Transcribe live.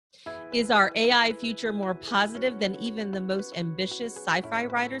Is our AI future more positive than even the most ambitious sci-fi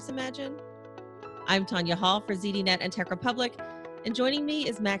writers imagine? I'm Tonya Hall for ZDNet and Tech Republic, and joining me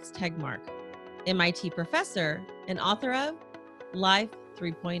is Max Tegmark, MIT professor and author of Life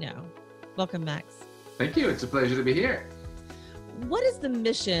 3.0. Welcome, Max. Thank you. It's a pleasure to be here. What is the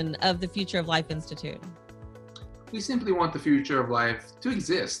mission of the Future of Life Institute? We simply want the future of life to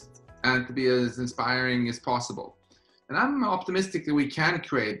exist and to be as inspiring as possible. And I'm optimistic that we can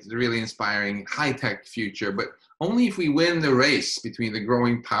create a really inspiring high-tech future, but only if we win the race between the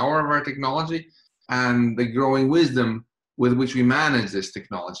growing power of our technology and the growing wisdom with which we manage this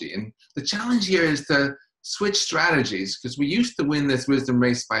technology. And the challenge here is to switch strategies, because we used to win this wisdom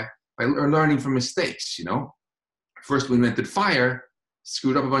race by learning from mistakes, First we invented fire,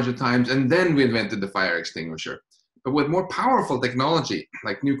 screwed up a bunch of times, and then we invented the fire extinguisher. But with more powerful technology,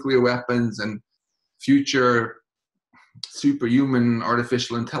 like nuclear weapons and future superhuman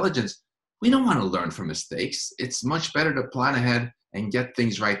artificial intelligence, we don't want to learn from mistakes. It's much better to plan ahead and get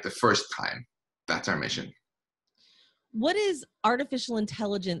things right the first time. That's our mission. What is artificial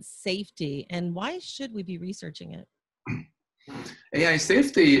intelligence safety, and why should we be researching it? AI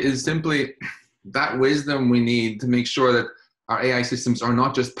safety is simply that wisdom we need to make sure that our AI systems are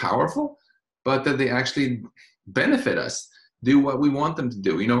not just powerful, but that they actually benefit us, do what we want them to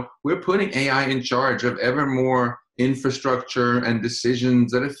do. We're putting AI in charge of ever more infrastructure and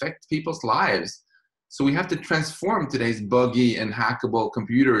decisions that affect people's lives. So we have to transform today's buggy and hackable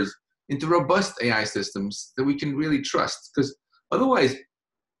computers into robust AI systems that we can really trust, because otherwise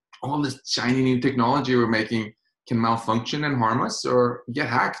all this shiny new technology we're making can malfunction and harm us or get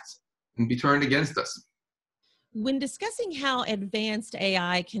hacked and be turned against us. When discussing how advanced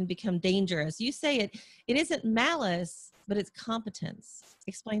AI can become dangerous, you say it isn't malice, but it's competence.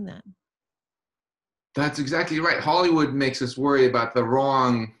 Explain that. That's exactly right. Hollywood makes us worry about the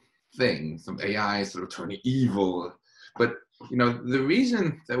wrong things, some AI sort of turning evil. But the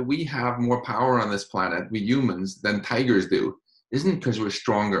reason that we have more power on this planet, we humans, than tigers do, isn't because we're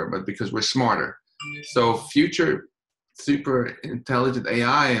stronger, but because we're smarter. So future super intelligent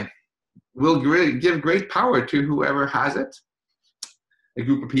AI will give great power to whoever has it, a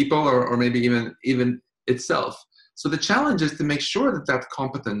group of people, or maybe even itself. So the challenge is to make sure that that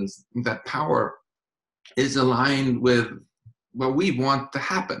competence, that power, is aligned with what we want to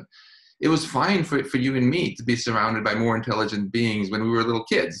happen. It was fine for you and me to be surrounded by more intelligent beings when we were little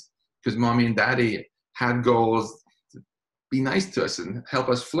kids, because mommy and daddy had goals to be nice to us and help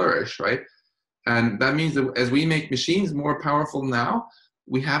us flourish, right? And that means that as we make machines more powerful now,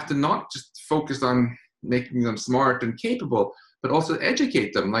 we have to not just focus on making them smart and capable, but also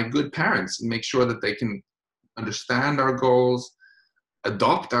educate them like good parents and make sure that they can understand our goals,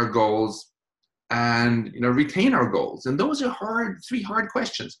 adopt our goals, and retain our goals. And those are three hard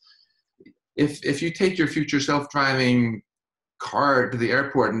questions. If you take your future self-driving car to the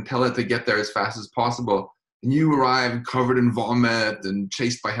airport and tell it to get there as fast as possible, and you arrive covered in vomit and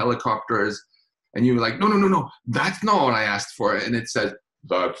chased by helicopters, and you're like, no, that's not what I asked for, and it says,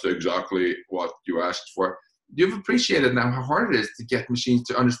 that's exactly what you asked for, you've appreciated now how hard it is to get machines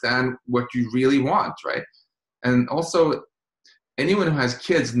to understand what you really want, right? And also, anyone who has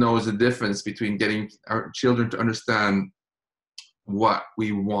kids knows the difference between getting our children to understand what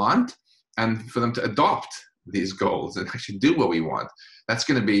we want and for them to adopt these goals and actually do what we want. That's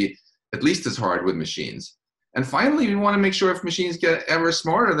going to be at least as hard with machines. And finally, we want to make sure if machines get ever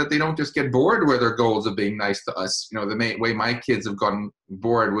smarter that they don't just get bored with their goals of being nice to us, the way my kids have gotten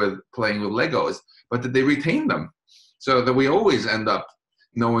bored with playing with Legos, but that they retain them so that we always end up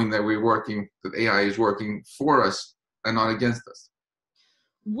knowing that that AI is working for us and not against us.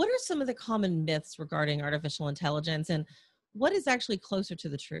 What are some of the common myths regarding artificial intelligence, and what is actually closer to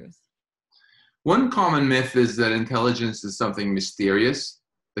the truth? One common myth is that intelligence is something mysterious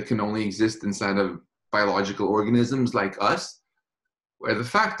that can only exist inside of biological organisms like us, where the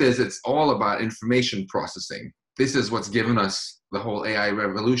fact is it's all about information processing. This is what's given us the whole AI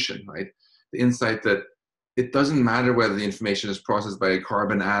revolution, right? The insight that it doesn't matter whether the information is processed by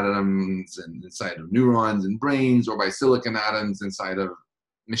carbon atoms and inside of neurons and brains or by silicon atoms inside of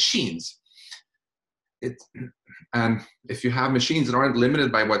machines. And if you have machines that aren't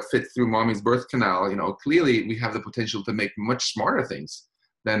limited by what fits through mommy's birth canal, clearly we have the potential to make much smarter things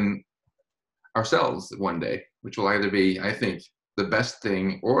than ourselves one day, which will either be, I think, the best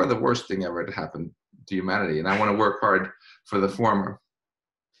thing or the worst thing ever to happen to humanity. And I want to work hard for the former.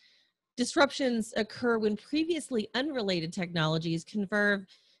 Disruptions occur when previously unrelated technologies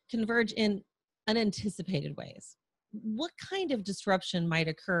converge in unanticipated ways. What kind of disruption might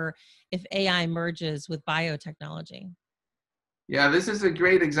occur if AI merges with biotechnology? Yeah, this is a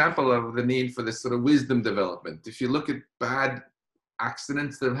great example of the need for this sort of wisdom development. If you look at bad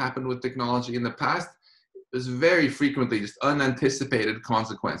accidents that have happened with technology in the past, there's very frequently just unanticipated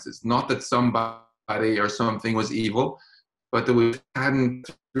consequences. Not that somebody or something was evil, but that we hadn't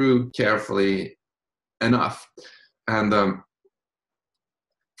through carefully enough. And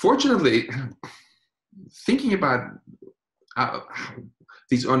fortunately, thinking about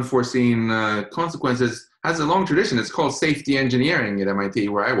these unforeseen consequences has a long tradition. It's called safety engineering at MIT,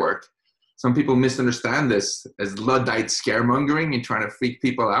 where I work. Some people misunderstand this as Luddite scaremongering and trying to freak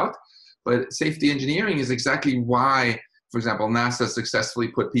people out. But safety engineering is exactly why, for example, NASA successfully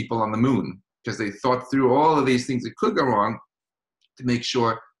put people on the moon, because they thought through all of these things that could go wrong to make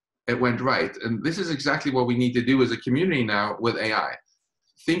sure it went right. And this is exactly what we need to do as a community now with AI.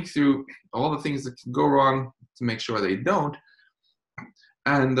 Think through all the things that can go wrong to make sure they don't.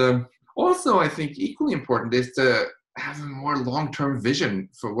 And also, I think equally important is to have a more long-term vision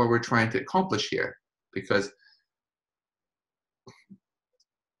for what we're trying to accomplish here. Because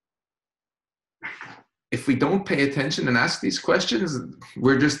if we don't pay attention and ask these questions,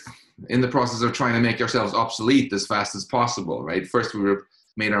 we're just in the process of trying to make ourselves obsolete as fast as possible, right? First, we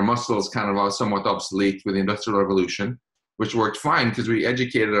made our muscles kind of somewhat obsolete with the Industrial Revolution, which worked fine because we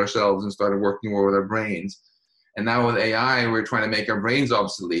educated ourselves and started working more with our brains. And now with AI, we're trying to make our brains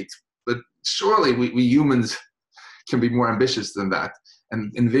obsolete. But surely we humans can be more ambitious than that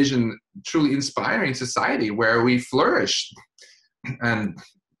and envision truly inspiring society where we flourish and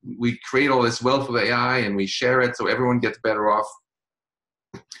we create all this wealth of AI and we share it so everyone gets better off.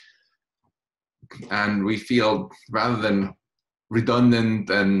 And we feel, rather than redundant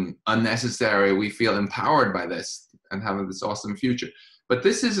and unnecessary, we feel empowered by this and having this awesome future. But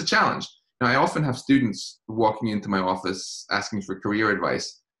this is a challenge. Now, I often have students walking into my office asking for career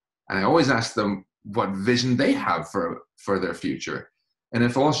advice. And I always ask them what vision they have for their future. And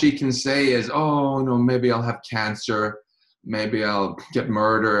if all she can say is, oh, no, maybe I'll have cancer, maybe I'll get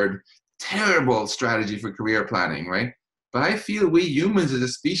murdered, terrible strategy for career planning, right? But I feel we humans as a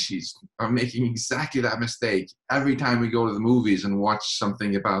species are making exactly that mistake every time we go to the movies and watch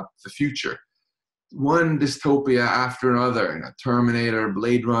something about the future. One dystopia after another, Terminator,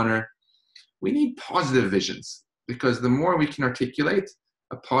 Blade Runner. We need positive visions, because the more we can articulate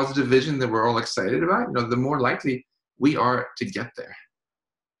a positive vision that we're all excited about, the more likely we are to get there.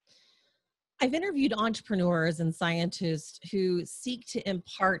 I've interviewed entrepreneurs and scientists who seek to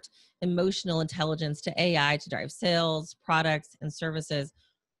impart emotional intelligence to AI to drive sales, products, and services.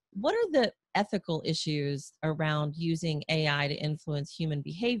 What are the ethical issues around using AI to influence human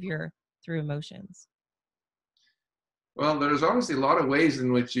behavior through emotions? Well, there's obviously a lot of ways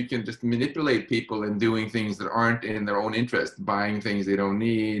in which you can just manipulate people in doing things that aren't in their own interest, buying things they don't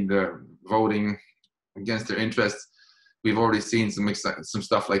need, voting against their interests. We've already seen some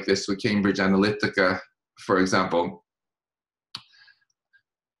stuff like this with Cambridge Analytica, for example.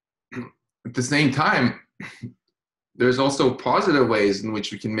 At the same time, there's also positive ways in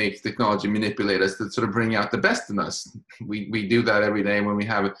which we can make technology manipulate us to sort of bring out the best in us. We do that every day when we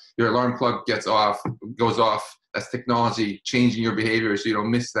have your alarm clock goes off. That's technology changing your behavior so you don't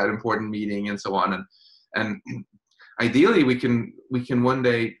miss that important meeting and so on. And ideally, we can one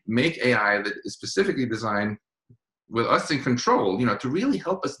day make AI that is specifically designed with us in control, to really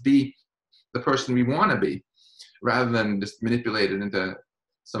help us be the person we want to be, rather than just manipulate it into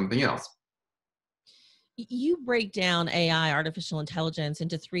something else. You break down AI, artificial intelligence,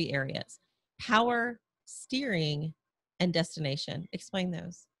 into 3 areas: power, steering, and destination. Explain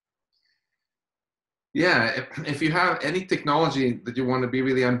those. Yeah, if you have any technology that you want to be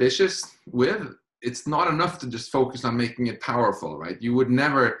really ambitious with, it's not enough to just focus on making it powerful, right? You would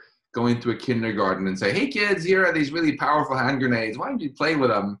never go into a kindergarten and say, hey kids, here are these really powerful hand grenades. Why don't you play with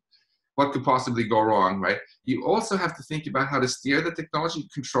them? What could possibly go wrong, right? You also have to think about how to steer the technology,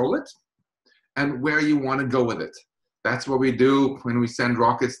 control it, and where you want to go with it. That's what we do when we send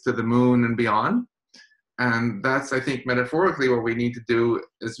rockets to the moon and beyond. And that's, I think, metaphorically what we need to do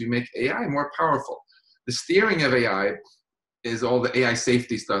is we make AI more powerful. The steering of AI is all the AI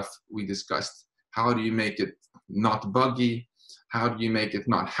safety stuff we discussed. How do you make it not buggy? How do you make it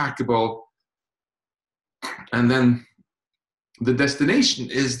not hackable? And then the destination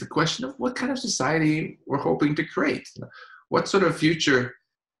is the question of what kind of society we're hoping to create. What sort of future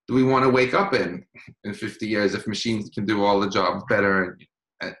do we want to wake up in 50 years if machines can do all the jobs better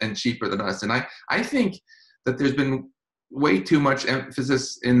and cheaper than us? And I think that there's been way too much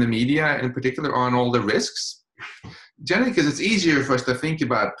emphasis in the media, in particular, on all the risks. Generally, because it's easier for us to think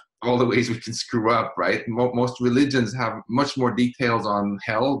about all the ways we can screw up, right? Most religions have much more details on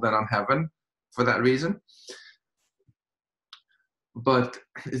hell than on heaven for that reason. But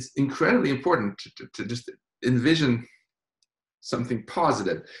it's incredibly important to just envision something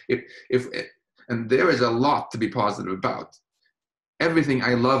positive. And there is a lot to be positive about. Everything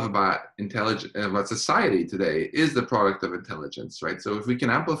I love about about society today is the product of intelligence, right? So if we can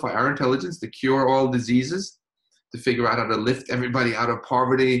amplify our intelligence to cure all diseases, to figure out how to lift everybody out of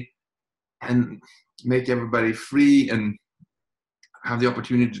poverty and make everybody free and have the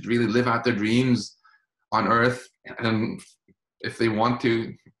opportunity to really live out their dreams on Earth, and if they want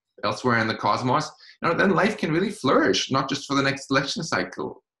to, elsewhere in the cosmos, then life can really flourish, not just for the next election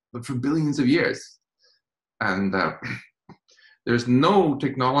cycle, but for billions of years. And there's no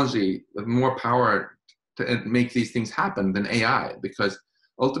technology with more power to make these things happen than AI, because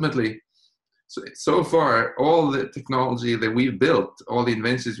ultimately, so far, all the technology that we've built, all the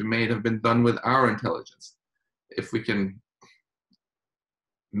inventions we made have been done with our intelligence. If we can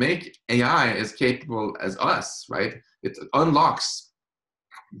make AI as capable as us, right, it unlocks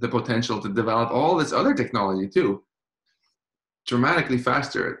the potential to develop all this other technology too, dramatically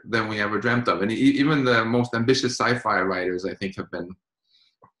faster than we ever dreamt of. And even the most ambitious sci-fi writers, I think, have been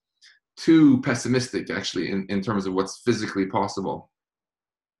too pessimistic, actually, in terms of what's physically possible.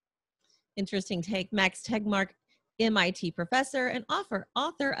 Interesting take. Max Tegmark, MIT professor and author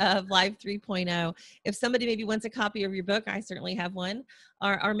of Live 3.0. If somebody maybe wants a copy of your book, I certainly have one,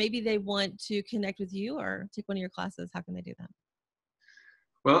 or maybe they want to connect with you or take one of your classes, how can they do that?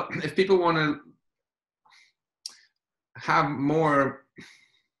 Well, if people want to have more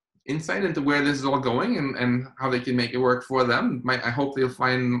insight into where this is all going and how they can make it work for them, I hope they'll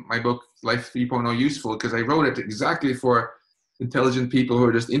find my book, Life 3.0, useful, because I wrote it exactly for intelligent people who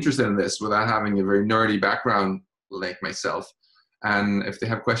are just interested in this without having a very nerdy background like myself. And if they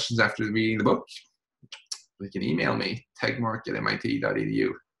have questions after reading the book, they can email me, tegmark@mit.edu.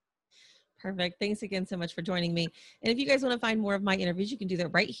 Perfect. Thanks again so much for joining me. And if you guys want to find more of my interviews, you can do that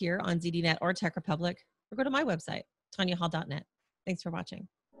right here on ZDNet or Tech Republic, or go to my website, tonyahall.net. Thanks for watching.